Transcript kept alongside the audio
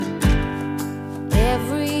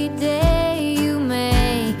Every day you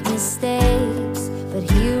make mistakes, but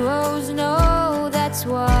heroes know that's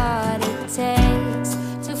what it takes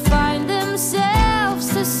to find themselves,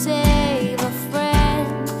 to save a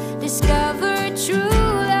friend, discover true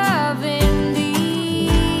love in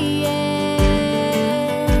the end.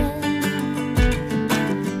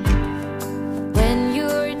 When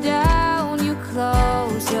you're down, you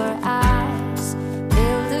close your eyes,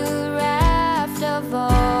 build a raft of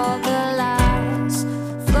all the lies,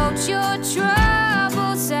 float your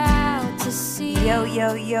troubles out to sea.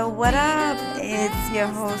 Yo, what up? It's your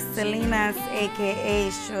host, Selenas, aka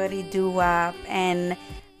Shorty Doo-Wop, and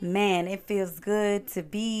man, it feels good to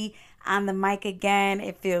be on the mic again.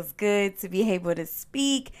 It feels good to be able to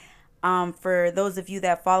speak. For those of you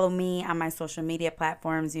that follow me on my social media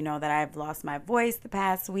platforms, you know that I've lost my voice the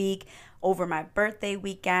past week over my birthday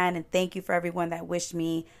weekend, and thank you for everyone that wished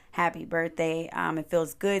me happy birthday. It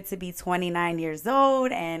feels good to be 29 years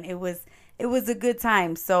old, and it was a good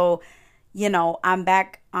time. So, you know, I'm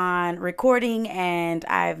back on recording, and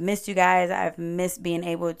I've missed you guys. I've missed being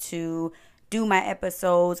able to do my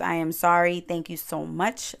episodes. I am sorry. Thank you so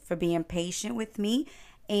much for being patient with me.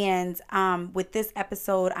 And with this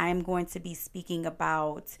episode, I'm going to be speaking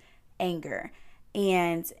about anger.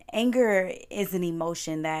 And anger is an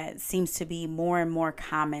emotion that seems to be more and more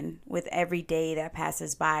common with every day that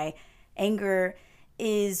passes by. Anger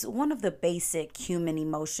is one of the basic human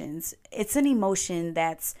emotions. It's an emotion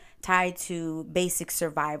that's tied to basic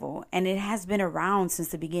survival, and it has been around since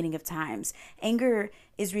the beginning of times. Anger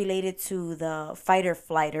is related to the fight or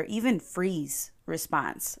flight or even freeze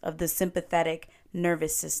response of the sympathetic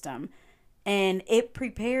nervous system, and it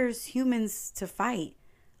prepares humans to fight.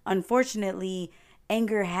 Unfortunately,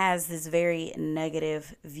 anger has this very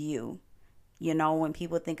negative view. You know, when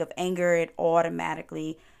people think of anger, it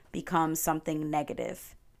automatically becomes something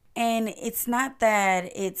negative. And it's not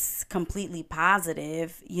that it's completely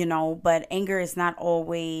positive, you know, but anger is not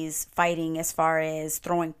always fighting as far as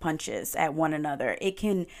throwing punches at one another. It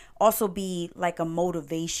can also be like a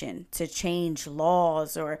motivation to change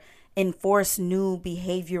laws or enforce new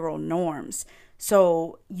behavioral norms.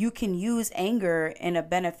 So you can use anger in a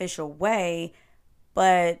beneficial way,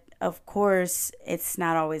 but of course, it's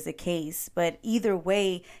not always the case. But either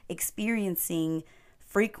way, experiencing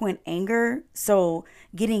frequent anger, so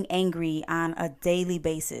getting angry on a daily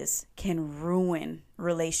basis, can ruin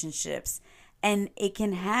relationships, and it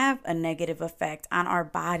can have a negative effect on our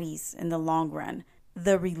bodies in the long run.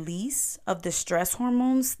 The release of the stress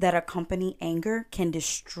hormones that accompany anger can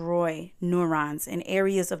destroy neurons in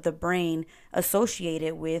areas of the brain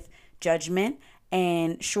associated with judgment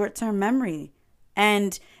and short-term memory.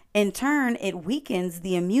 And in turn, it weakens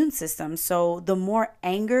the immune system. So the more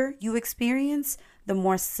anger you experience, the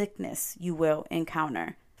more sickness you will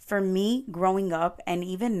encounter. For me, growing up, and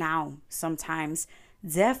even now sometimes,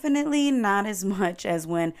 definitely not as much as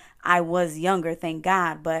when I was younger, thank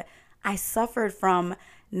God, but I suffered from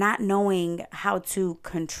not knowing how to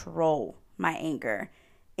control my anger.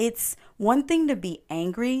 It's one thing to be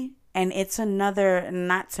angry, and it's another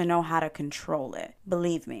not to know how to control it.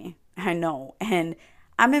 Believe me, I know. And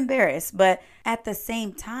I'm embarrassed, but at the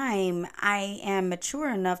same time, I am mature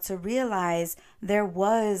enough to realize there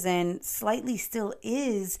was and slightly still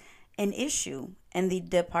is an issue in the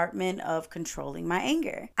department of controlling my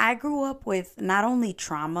anger. I grew up with not only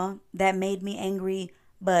trauma that made me angry,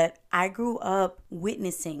 but I grew up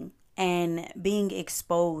witnessing and being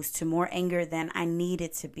exposed to more anger than I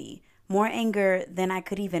needed to be, more anger than I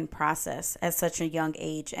could even process at such a young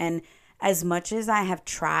age. And as much as I have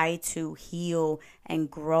tried to heal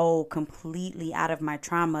and grow completely out of my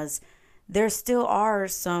traumas, there still are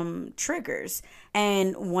some triggers.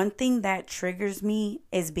 And one thing that triggers me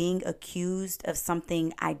is being accused of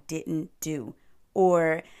something I didn't do,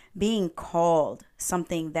 or being called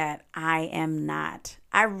something that I am not.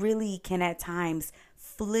 I really can at times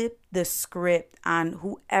flip the script on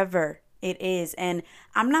whoever it is. And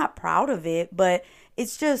I'm not proud of it, but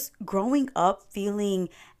it's just growing up feeling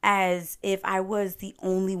as if I was the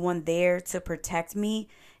only one there to protect me.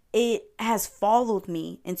 It has followed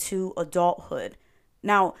me into adulthood.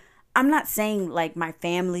 Now, I'm not saying like my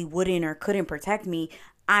family wouldn't or couldn't protect me.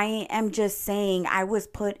 I am just saying I was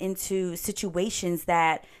put into situations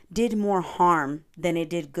that did more harm than it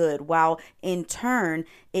did good, while in turn,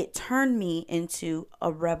 it turned me into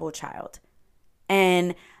a rebel child.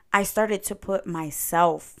 And I started to put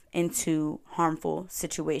myself into harmful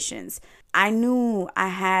situations. I knew I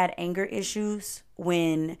had anger issues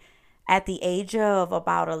when at the age of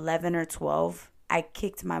about 11 or 12, I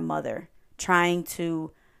kicked my mother, trying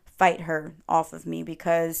to fight her off of me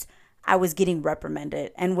because I was getting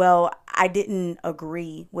reprimanded. And well, I didn't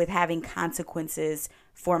agree with having consequences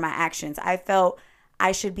for my actions. I felt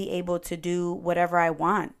I should be able to do whatever I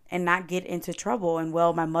want and not get into trouble. And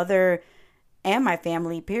well, my mother and my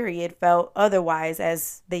family, period, felt otherwise,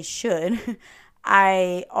 as they should.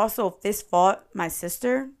 I also fist fought my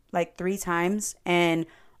sister like 3 times, and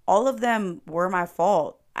all of them were my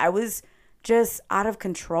fault. I was just out of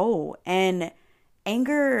control, and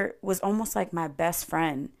anger was almost like my best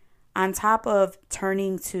friend. On top of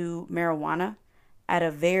turning to marijuana at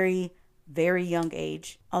a very, very young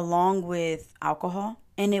age, along with alcohol.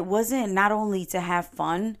 And it wasn't not only to have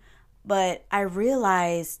fun, but I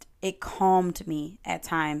realized it calmed me at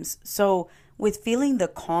times. So, with feeling the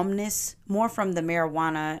calmness more from the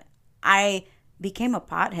marijuana, I became a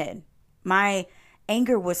pothead. My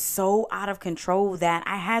anger was so out of control that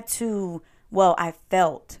I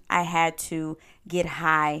felt I had to get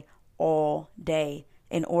high all day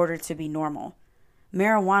in order to be normal.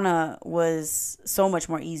 Marijuana was so much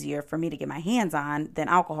more easier for me to get my hands on than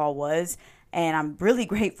alcohol was. And I'm really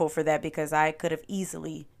grateful for that, because I could have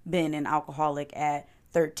easily been an alcoholic at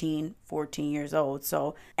 13, 14 years old.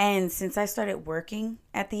 And since I started working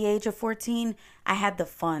at the age of 14, I had the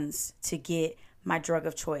funds to get my drug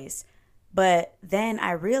of choice. But then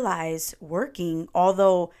I realized working,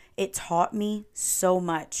 although it taught me so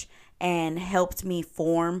much and helped me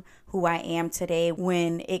form who I am today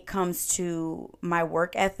when it comes to my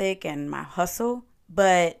work ethic and my hustle,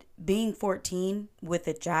 but being 14 with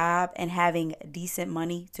a job and having decent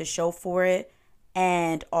money to show for it,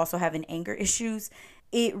 and also having anger issues,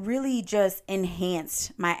 it really just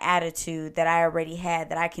enhanced my attitude that I already had,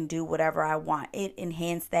 that I can do whatever I want. It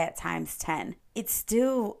enhanced that times 10. It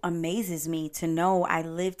still amazes me to know I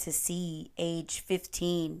lived to see age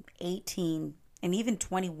 15, 18, and even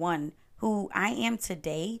 21. Who I am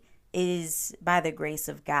today is by the grace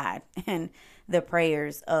of God and the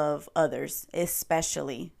prayers of others,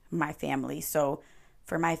 especially my family. So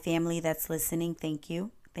for my family that's listening, thank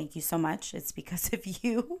you. Thank you so much. It's because of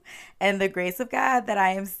you and the grace of God that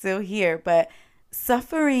I am still here. But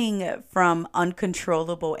suffering from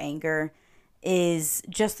uncontrollable anger is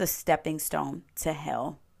just a stepping stone to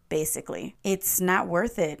hell, basically. It's not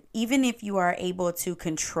worth it. Even if you are able to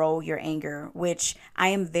control your anger, which I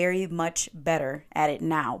am very much better at it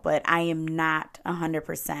now, but I am not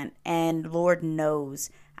 100%. And Lord knows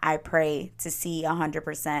I pray to see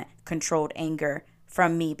 100% controlled anger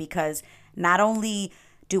from me, because not only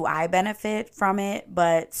do I benefit from it,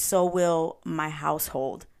 but so will my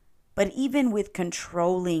household. But even with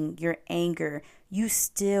controlling your anger, you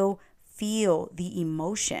still feel the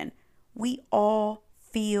emotion. We all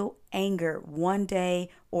feel anger one day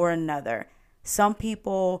or another. Some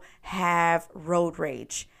people have road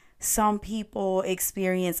rage. Some people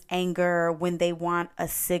experience anger when they want a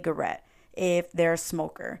cigarette, if they're a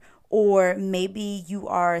smoker. Or maybe you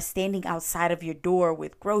are standing outside of your door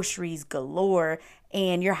with groceries galore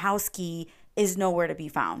and your house key is nowhere to be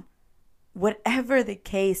found. Whatever the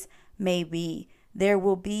case may be, there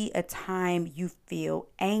will be a time you feel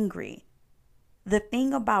angry. The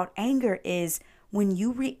thing about anger is when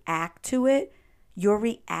you react to it, your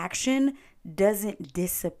reaction doesn't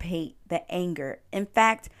dissipate the anger. In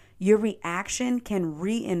fact, your reaction can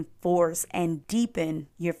reinforce and deepen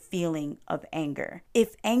your feeling of anger.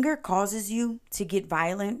 If anger causes you to get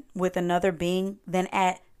violent with another being, then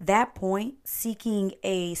at that point, seeking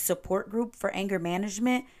a support group for anger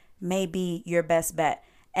management may be your best bet.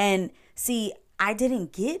 And see, I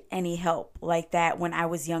didn't get any help like that when I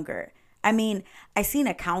was younger. I mean, I seen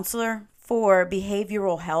a counselor for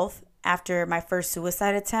behavioral health after my first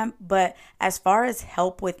suicide attempt, but as far as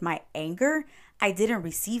help with my anger, I didn't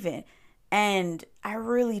receive it. And I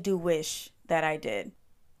really do wish that I did.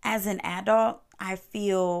 As an adult, I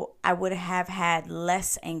feel I would have had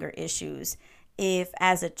less anger issues if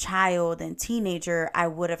as a child and teenager, I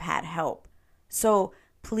would have had help. So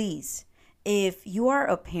please, if you are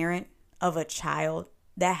a parent of a child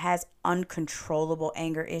that has uncontrollable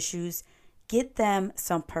anger issues, get them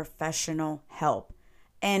some professional help.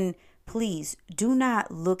 And please do not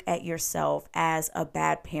look at yourself as a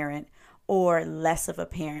bad parent or less of a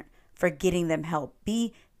parent for getting them help.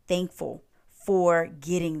 Be thankful for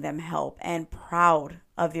getting them help and proud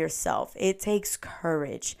of yourself. It takes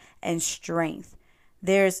courage and strength.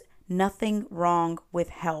 There's nothing wrong with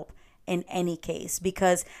help in any case,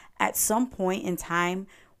 because at some point in time,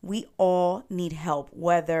 we all need help,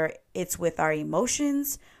 whether it's with our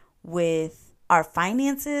emotions, with our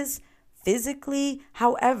finances, physically,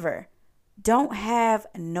 however. Don't have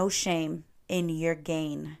no shame in your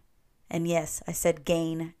gain. And yes, I said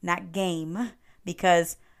gain, not game,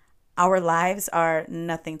 because our lives are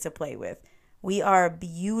nothing to play with. We are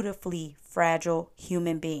beautifully fragile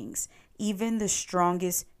human beings. Even the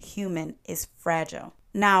strongest human is fragile.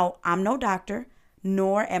 Now, I'm no doctor,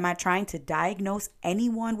 nor am I trying to diagnose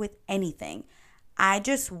anyone with anything. I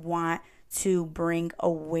just want to bring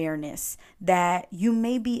awareness that you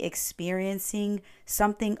may be experiencing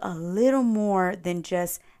something a little more than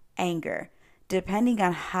just anger, depending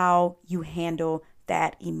on how you handle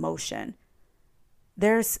that emotion.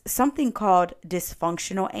 There's something called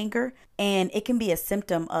dysfunctional anger, and it can be a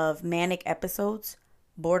symptom of manic episodes,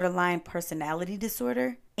 borderline personality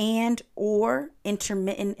disorder, and or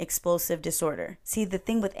intermittent explosive disorder. See, the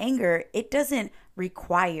thing with anger, it doesn't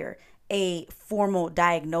require a formal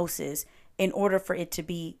diagnosis in order for it to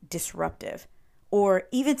be disruptive or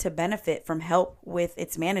even to benefit from help with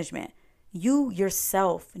its management. You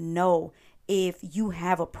yourself know if you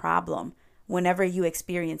have a problem whenever you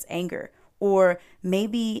experience anger, or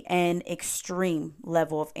maybe an extreme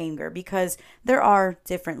level of anger, because there are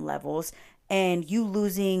different levels, and you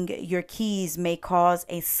losing your keys may cause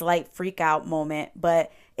a slight freak out moment,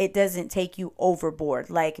 but it doesn't take you overboard,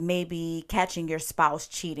 like maybe catching your spouse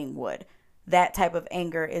cheating would. That type of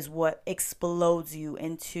anger is what explodes you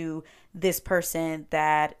into this person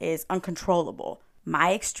that is uncontrollable.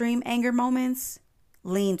 My extreme anger moments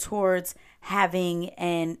lean towards having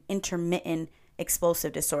an intermittent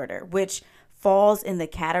explosive disorder, which falls in the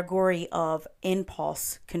category of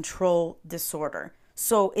impulse control disorder.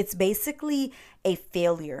 So it's basically a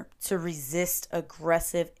failure to resist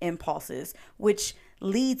aggressive impulses, which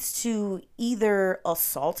leads to either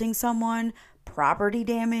assaulting someone, property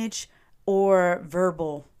damage, or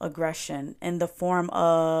verbal aggression in the form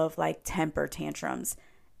of like temper tantrums.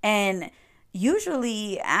 And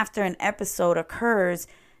usually after an episode occurs,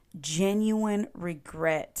 genuine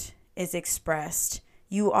regret is expressed.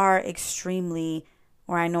 You are extremely,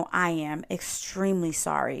 or I know I am, extremely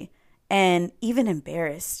sorry and even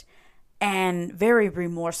embarrassed and very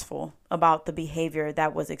remorseful about the behavior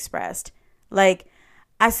that was expressed. Like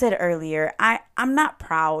I said earlier, I'm not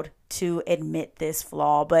proud to admit this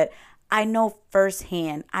flaw, but I know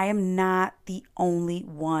firsthand I am not the only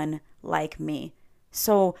one like me.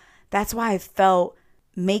 So that's why I felt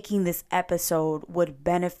making this episode would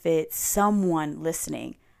benefit someone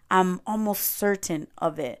listening. I'm almost certain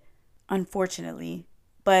of it, unfortunately.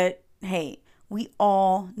 But hey, we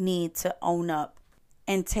all need to own up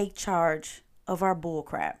and take charge of our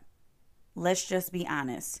bullcrap. Let's just be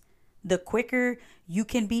honest. The quicker you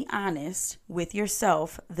can be honest with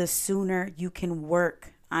yourself, the sooner you can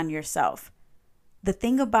work on yourself. The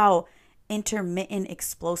thing about intermittent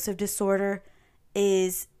explosive disorder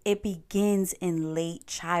is it begins in late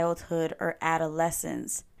childhood or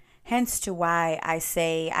adolescence. Hence to why I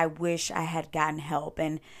say I wish I had gotten help,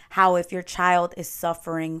 and how if your child is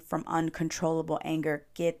suffering from uncontrollable anger,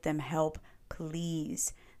 get them help,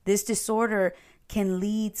 please. This disorder can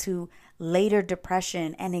lead to later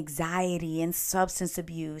depression and anxiety and substance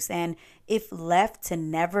abuse. And if left to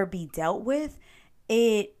never be dealt with,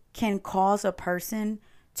 it can cause a person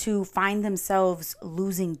to find themselves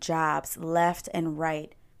losing jobs left and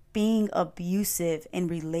right, being abusive in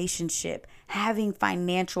relationship, having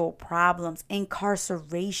financial problems,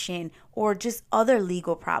 incarceration, or just other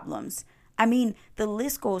legal problems. I mean, the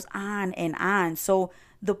list goes on and on. So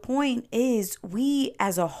the point is, we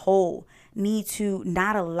as a whole need to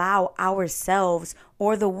not allow ourselves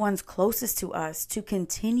or the ones closest to us to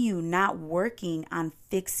continue not working on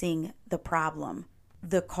fixing the problem.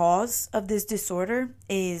 The cause of this disorder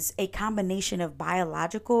is a combination of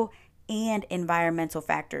biological and environmental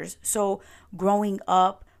factors. So growing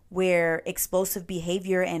up where explosive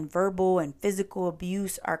behavior and verbal and physical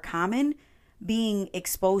abuse are common, being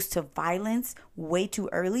exposed to violence way too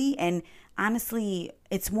early, and honestly,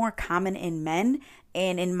 it's more common in men.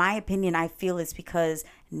 And in my opinion, I feel it's because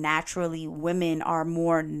naturally women are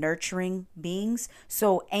more nurturing beings.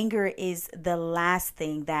 So anger is the last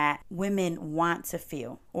thing that women want to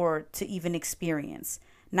feel or to even experience.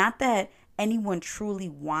 Not that anyone truly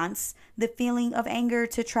wants the feeling of anger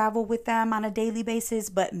to travel with them on a daily basis,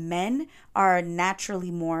 but men are naturally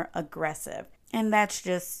more aggressive. And that's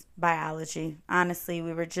just biology. Honestly,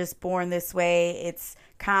 we were just born this way. It's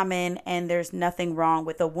common, and there's nothing wrong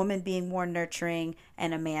with a woman being more nurturing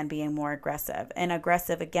and a man being more aggressive. And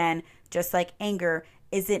aggressive, again, just like anger,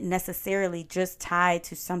 isn't necessarily just tied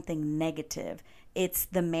to something negative. It's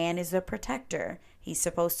the man is a protector. He's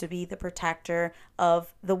supposed to be the protector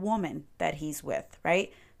of the woman that he's with,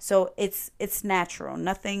 right? So it's natural.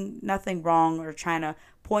 Nothing wrong, or trying to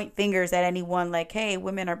point fingers at anyone like, hey,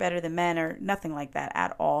 women are better than men, or nothing like that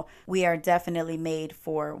at all. We are definitely made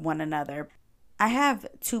for one another. I have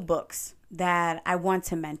two books that I want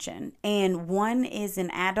to mention, and one is an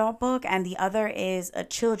adult book and the other is a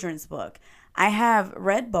children's book. I have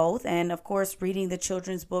read both, and of course, reading the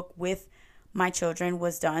children's book with my children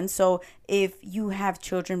was done. So if you have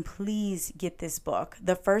children, please get this book.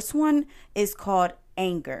 The first one is called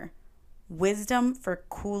Anger: Wisdom for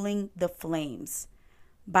Cooling the Flames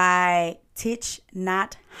by Thich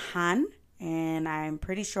Nhat Hanh. And I'm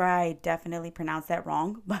pretty sure I definitely pronounced that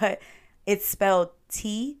wrong, but it's spelled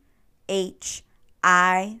Thich.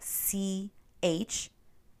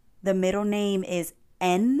 The middle name is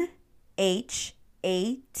Nhat,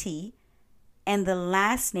 and the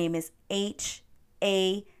last name is Hanh.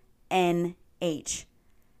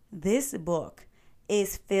 This book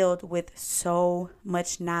is filled with so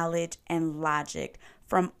much knowledge and logic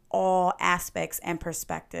from all aspects and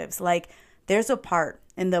perspectives. Like, there's a part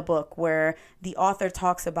in the book where the author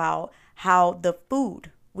talks about how the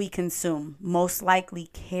food we consume most likely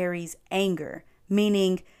carries anger,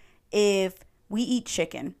 meaning if we eat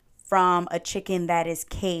chicken from a chicken that is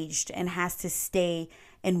caged and has to stay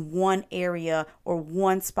in one area or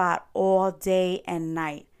one spot all day and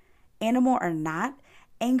night, animal or not,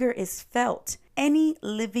 anger is felt. Any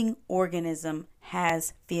living organism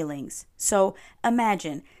has feelings. So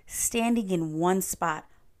imagine standing in one spot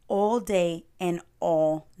all day and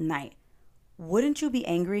all night. Wouldn't you be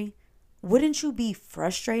angry? Wouldn't you be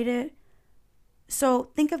frustrated?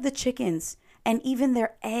 So think of the chickens and even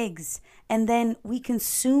their eggs, and then we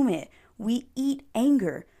consume it. We eat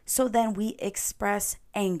anger, so then we express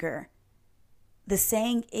anger. The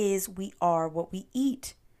saying is, we are what we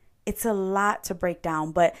eat. It's a lot to break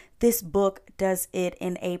down, but this book does it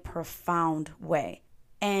in a profound way.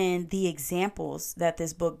 And the examples that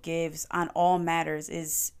this book gives on all matters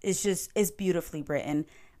is beautifully written.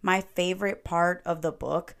 My favorite part of the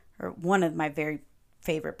book, or one of my very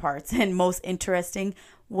favorite parts and most interesting,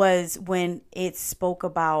 was when it spoke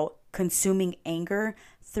about consuming anger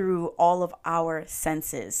through all of our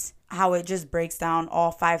senses, how it just breaks down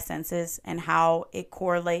all five senses and how it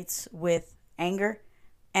correlates with anger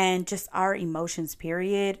and just our emotions,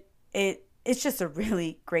 period. It's just a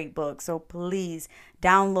really great book. So please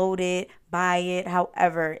download it, buy it.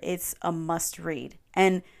 However, it's a must read.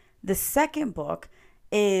 And the second book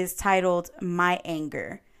is titled My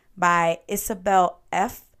Anger by Isabel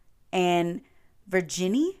F. and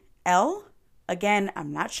Virginie L. Again,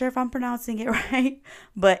 I'm not sure if I'm pronouncing it right,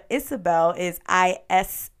 but Isabel is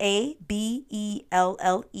Isabelle,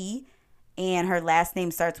 and her last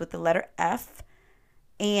name starts with the letter F.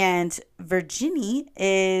 And Virginie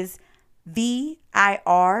is Virginie,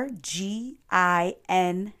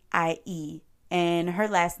 and her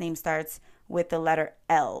last name starts with the letter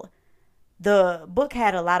L. The book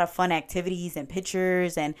had a lot of fun activities and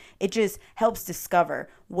pictures, and it just helps discover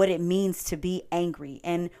what it means to be angry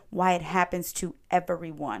and why it happens to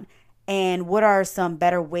everyone and what are some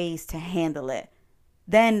better ways to handle it.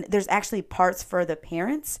 Then there's actually parts for the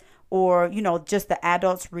parents or, just the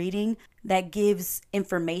adults reading that gives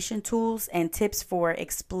information tools and tips for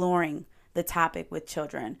exploring the topic with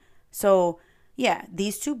children. So yeah,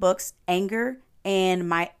 these two books, Anger and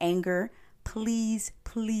My Anger, please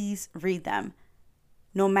read them.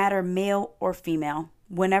 No matter male or female,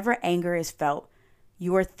 whenever anger is felt,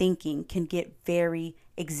 your thinking can get very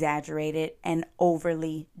exaggerated and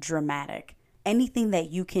overly dramatic. Anything that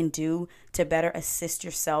you can do to better assist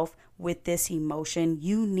yourself with this emotion,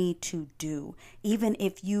 you need to do. Even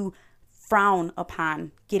if you frown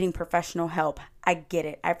upon getting professional help, I get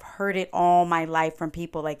it. I've heard it all my life from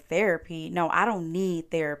people like therapy. No, I don't need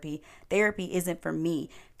therapy. Therapy isn't for me.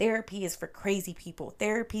 Therapy is for crazy people.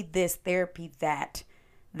 Therapy this, therapy that.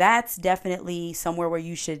 That's definitely somewhere where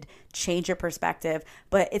you should change your perspective,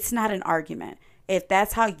 but it's not an argument. If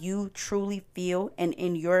that's how you truly feel and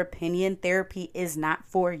in your opinion, therapy is not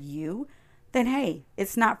for you, then hey,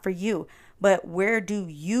 it's not for you. But where do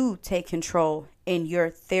you take control in your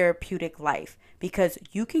therapeutic life? Because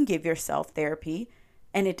you can give yourself therapy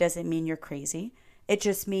and it doesn't mean you're crazy. It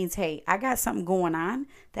just means, hey, I got something going on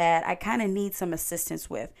that I kind of need some assistance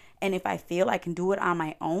with. And if I feel I can do it on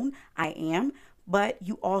my own, I am. But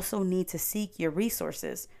you also need to seek your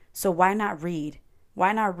resources. So why not read?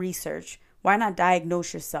 Why not research? Why not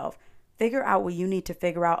diagnose yourself? Figure out what you need to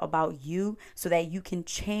figure out about you so that you can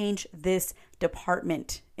change this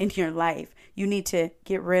department in your life. You need to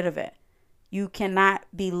get rid of it. You cannot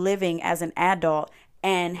be living as an adult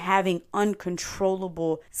and having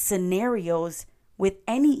uncontrollable scenarios with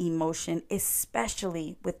any emotion,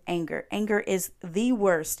 especially with anger. Anger is the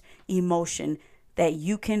worst emotion that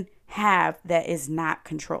you can have that is not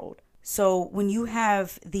controlled. So when you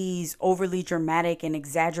have these overly dramatic and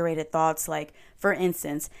exaggerated thoughts, like for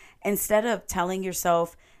instance, instead of telling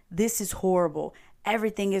yourself, this is horrible,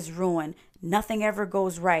 everything is ruined, nothing ever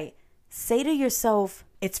goes right, say to yourself,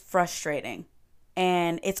 it's frustrating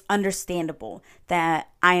and it's understandable that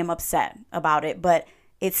I am upset about it, but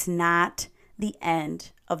it's not the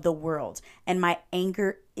end of the world. And my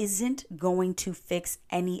anger isn't going to fix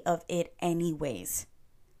any of it anyways.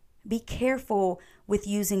 Be careful with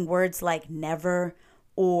using words like never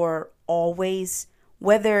or always,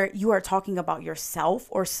 whether you are talking about yourself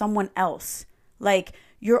or someone else. Like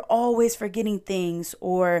you're always forgetting things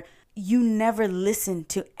or you never listen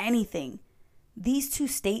to anything. These two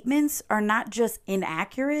statements are not just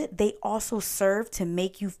inaccurate, they also serve to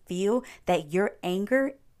make you feel that your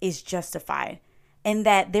anger is justified and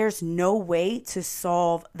that there's no way to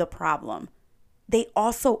solve the problem. They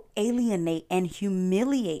also alienate and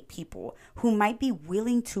humiliate people who might be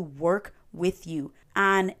willing to work with you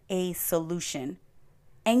on a solution.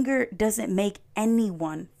 Anger doesn't make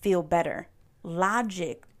anyone feel better.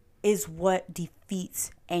 Logic is what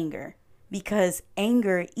defeats anger, because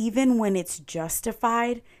anger, even when it's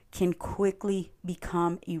justified, can quickly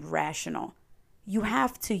become irrational. You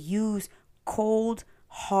have to use cold,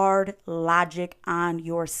 hard logic on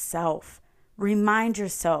yourself. Remind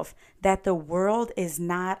yourself that the world is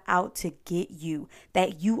not out to get you,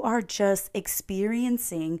 that you are just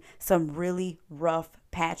experiencing some really rough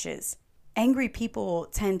patches. Angry people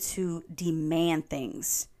tend to demand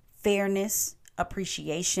things: fairness,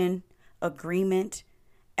 appreciation, agreement.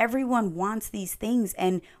 Everyone wants these things,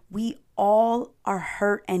 and we all are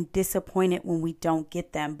hurt and disappointed when we don't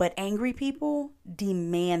get them. But angry people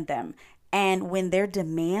demand them. And when their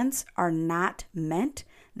demands are not met,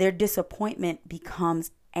 their disappointment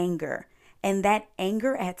becomes anger. And that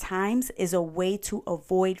anger at times is a way to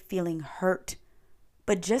avoid feeling hurt.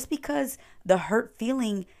 But just because the hurt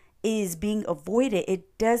feeling is being avoided,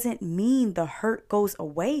 it doesn't mean the hurt goes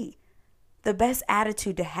away. The best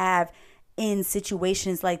attitude to have in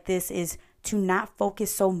situations like this is to not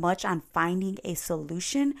focus so much on finding a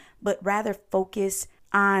solution, but rather focus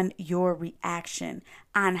on your reaction,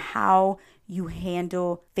 on how you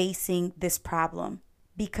handle facing this problem.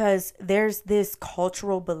 Because there's this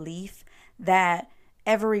cultural belief that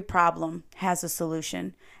every problem has a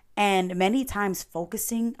solution. And many times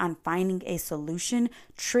focusing on finding a solution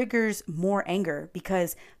triggers more anger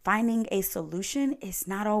because finding a solution is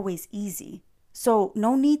not always easy. So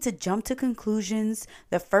no need to jump to conclusions.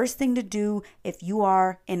 The first thing to do if you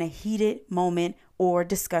are in a heated moment or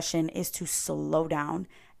discussion is to slow down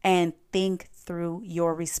and think through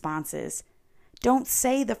your responses. Don't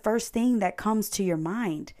say the first thing that comes to your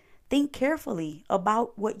mind. Think carefully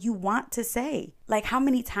about what you want to say. Like, how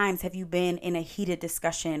many times have you been in a heated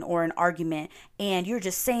discussion or an argument and you're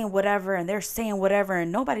just saying whatever and they're saying whatever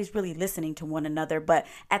and nobody's really listening to one another, but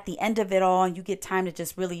at the end of it all, you get time to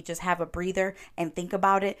just really just have a breather and think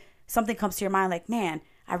about it. Something comes to your mind like, man,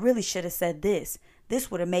 I really should have said this. This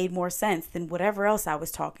would have made more sense than whatever else I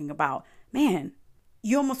was talking about. Man,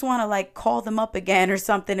 you almost want to like call them up again or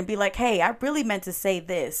something and be like, hey, I really meant to say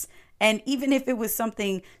this. And even if it was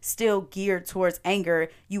something still geared towards anger,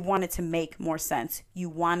 you want it to make more sense. You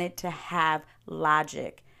want it to have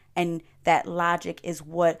logic. And that logic is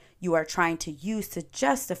what you are trying to use to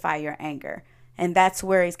justify your anger. And that's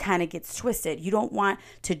where it kind of gets twisted. You don't want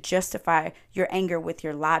to justify your anger with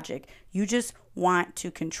your logic. You just want to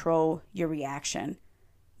control your reaction,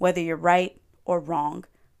 whether you're right or wrong,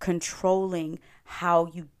 controlling how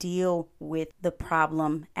you deal with the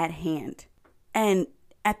problem at hand. And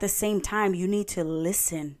at the same time, you need to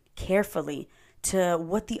listen carefully to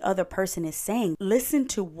what the other person is saying. Listen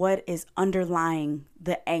to what is underlying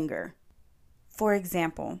the anger. For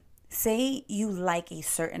example, say you like a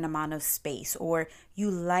certain amount of space, or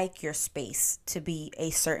you like your space to be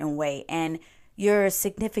a certain way, and your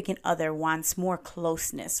significant other wants more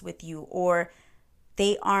closeness with you, or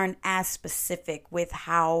they aren't as specific with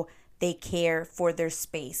how they care for their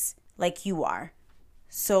space like you are.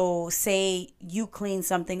 So say you clean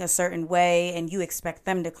something a certain way and you expect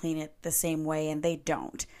them to clean it the same way and they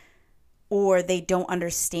don't. Or they don't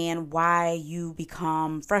understand why you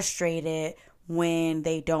become frustrated when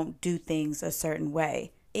they don't do things a certain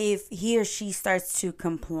way. If he or she starts to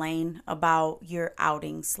complain about your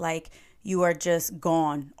outings, like you are just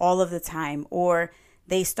gone all of the time, or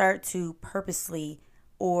they start to purposely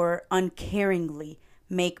or uncaringly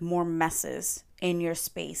make more messes in your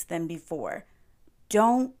space than before,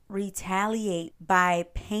 don't retaliate by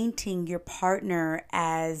painting your partner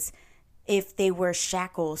as if they were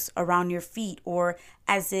shackles around your feet, or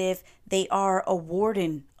as if they are a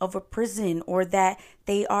warden of a prison, or that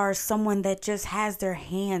they are someone that just has their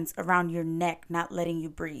hands around your neck, not letting you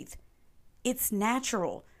breathe. It's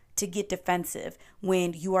natural to get defensive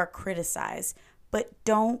when you are criticized, but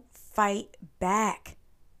don't fight back.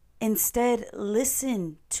 Instead,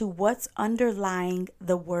 listen to what's underlying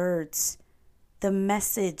the words, the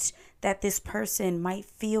message that this person might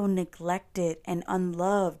feel neglected and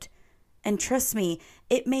unloved. And trust me,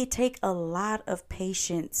 it may take a lot of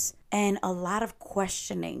patience and a lot of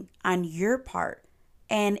questioning on your part,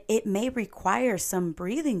 and it may require some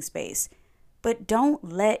breathing space. But don't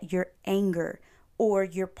let your anger or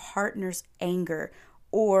your partner's anger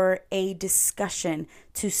or a discussion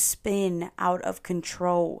to spin out of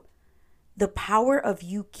control. The power of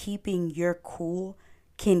you keeping your cool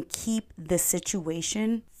can keep the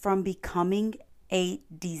situation from becoming a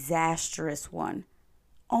disastrous one.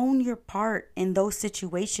 Own your part in those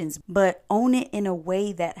situations, but own it in a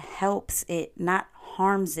way that helps it, not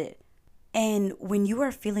harms it. And when you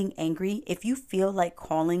are feeling angry, if you feel like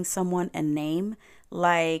calling someone a name,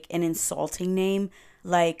 like an insulting name,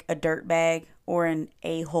 like a dirtbag or an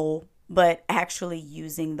a-hole, but actually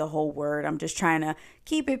using the whole word, I'm just trying to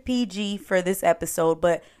keep it PG for this episode,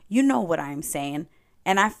 but you know what I'm saying.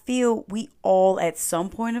 And I feel we all at some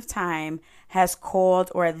point of time has called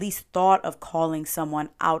or at least thought of calling someone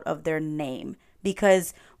out of their name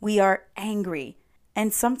because we are angry.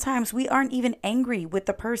 And sometimes we aren't even angry with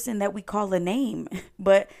the person that we call a name.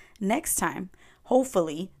 But next time,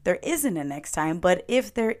 hopefully there isn't a next time. But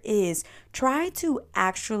if there is, try to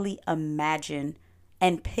actually imagine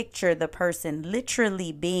and picture the person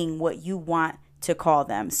literally being what you want to call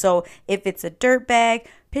them. So if it's a dirt bag,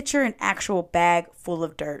 picture an actual bag full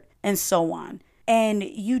of dirt and so on. And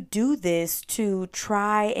you do this to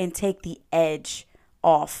try and take the edge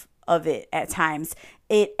off of it at times.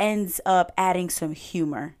 It ends up adding some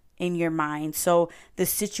humor in your mind so the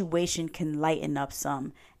situation can lighten up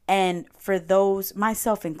some. And for those,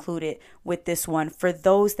 myself included with this one, for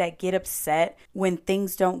those that get upset when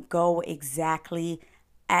things don't go exactly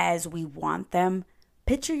as we want them,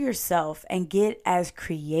 picture yourself and get as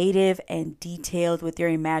creative and detailed with your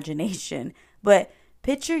imagination. But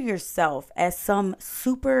picture yourself as some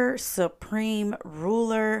super supreme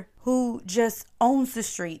ruler who just owns the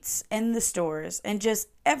streets and the stores and just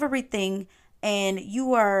everything. And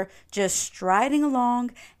you are just striding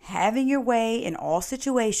along, having your way in all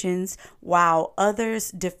situations while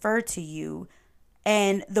others defer to you.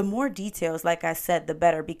 And the more details, like I said, the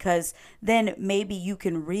better, because then maybe you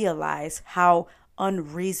can realize how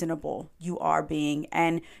unreasonable you are being,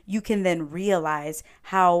 and you can then realize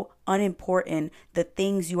how unimportant the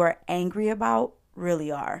things you are angry about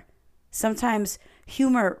really are. Sometimes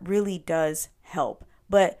humor really does help,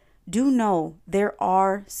 but do know there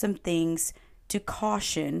are some things to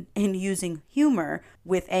caution in using humor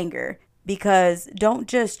with anger, because don't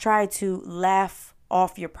just try to laugh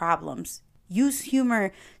off your problems. Use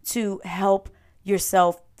humor to help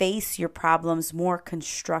yourself face your problems more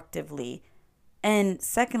constructively. And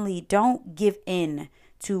secondly, don't give in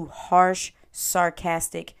to harsh,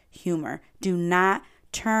 sarcastic humor. Do not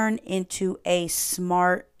turn into a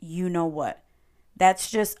smart you-know-what.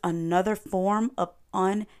 That's just another form of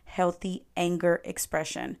unhealthy anger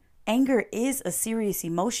expression. Anger is a serious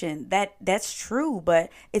emotion. That's true, but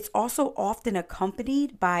it's also often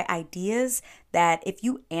accompanied by ideas that if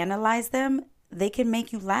you analyze them, they can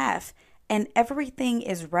make you laugh. And everything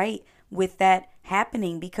is right with that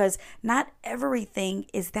happening, because not everything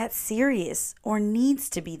is that serious or needs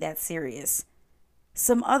to be that serious.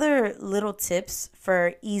 Some other little tips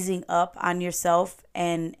for easing up on yourself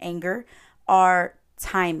and anger are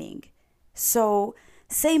timing. So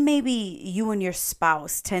say maybe you and your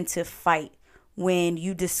spouse tend to fight when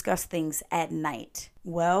you discuss things at night.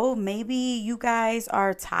 Well, maybe you guys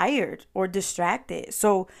are tired or distracted.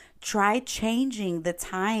 So try changing the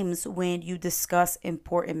times when you discuss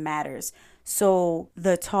important matters so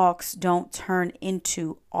the talks don't turn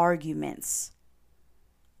into arguments.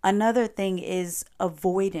 Another thing is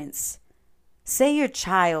avoidance. Say your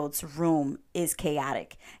child's room is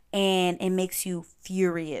chaotic and it makes you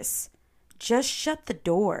furious. Just shut the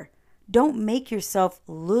door. Don't make yourself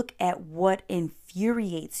look at what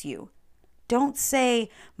infuriates you. Don't say,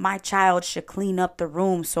 my child should clean up the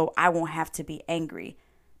room so I won't have to be angry.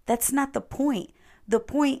 That's not the point. The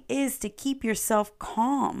point is to keep yourself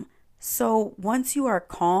calm. So once you are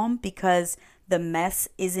calm because the mess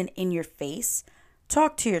isn't in your face,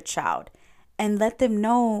 talk to your child and let them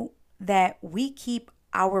know that we keep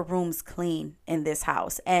our rooms clean in this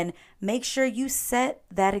house, and make sure you set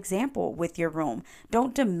that example with your room.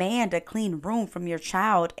 Don't demand a clean room from your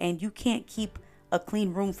child and you can't keep a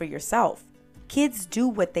clean room for yourself. Kids do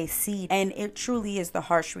what they see, and it truly is the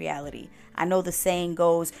harsh reality. I know the saying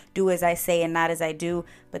goes, do as I say and not as I do,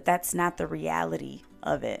 but that's not the reality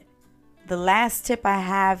of it. The last tip I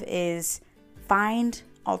have is find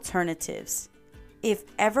alternatives. If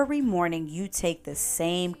every morning you take the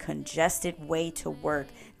same congested way to work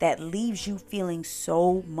that leaves you feeling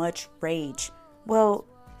so much rage, well,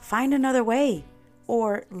 find another way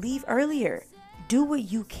or leave earlier. Do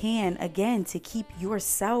what you can again to keep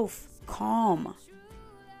yourself calm.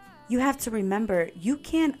 You have to remember you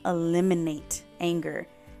can't eliminate anger,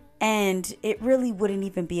 and it really wouldn't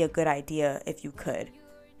even be a good idea if you could.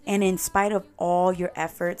 And in spite of all your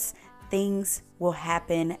efforts, things will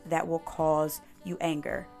happen that will cause you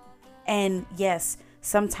anger. And yes,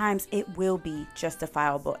 sometimes it will be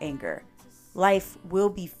justifiable anger. Life will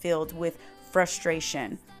be filled with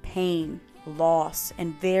frustration, pain, loss,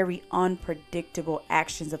 and very unpredictable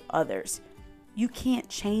actions of others. You can't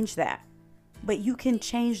change that, but you can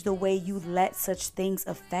change the way you let such things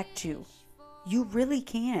affect you. You really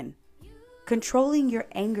can. Controlling your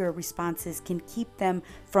anger responses can keep them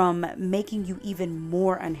from making you even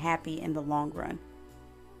more unhappy in the long run.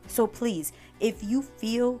 So please, if you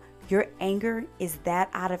feel your anger is that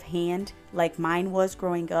out of hand, like mine was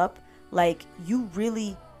growing up, like you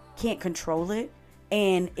really can't control it,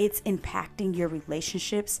 and it's impacting your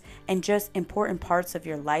relationships and just important parts of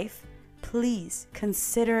your life, please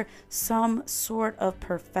consider some sort of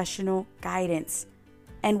professional guidance.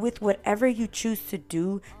 And with whatever you choose to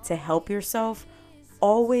do to help yourself,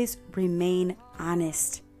 always remain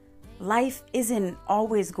honest. Life isn't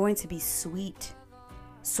always going to be sweet,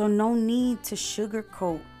 so no need to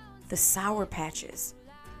sugarcoat the sour patches.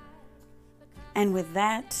 And with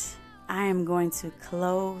that, I am going to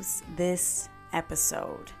close this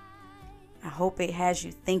episode. I hope it has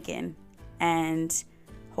you thinking and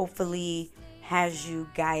hopefully has you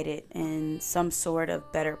guided in some sort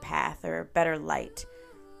of better path or better light.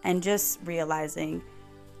 And just realizing,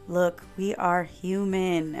 look, we are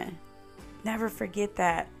human. Never forget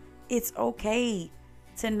that. It's okay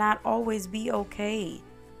to not always be okay.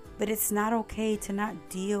 But it's not okay to not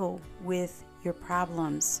deal with your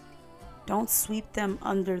problems. Don't sweep them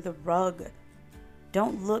under the rug.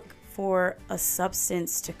 Don't look for a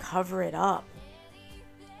substance to cover it up.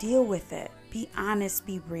 Deal with it. Be honest,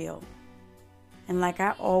 be real. And like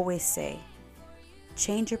I always say,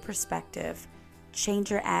 change your perspective,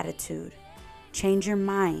 change your attitude, change your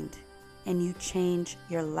mind, and you change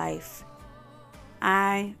your life.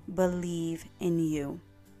 I believe in you.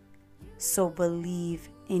 So believe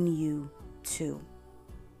in you too.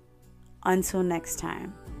 Until next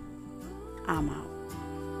time, I'm out.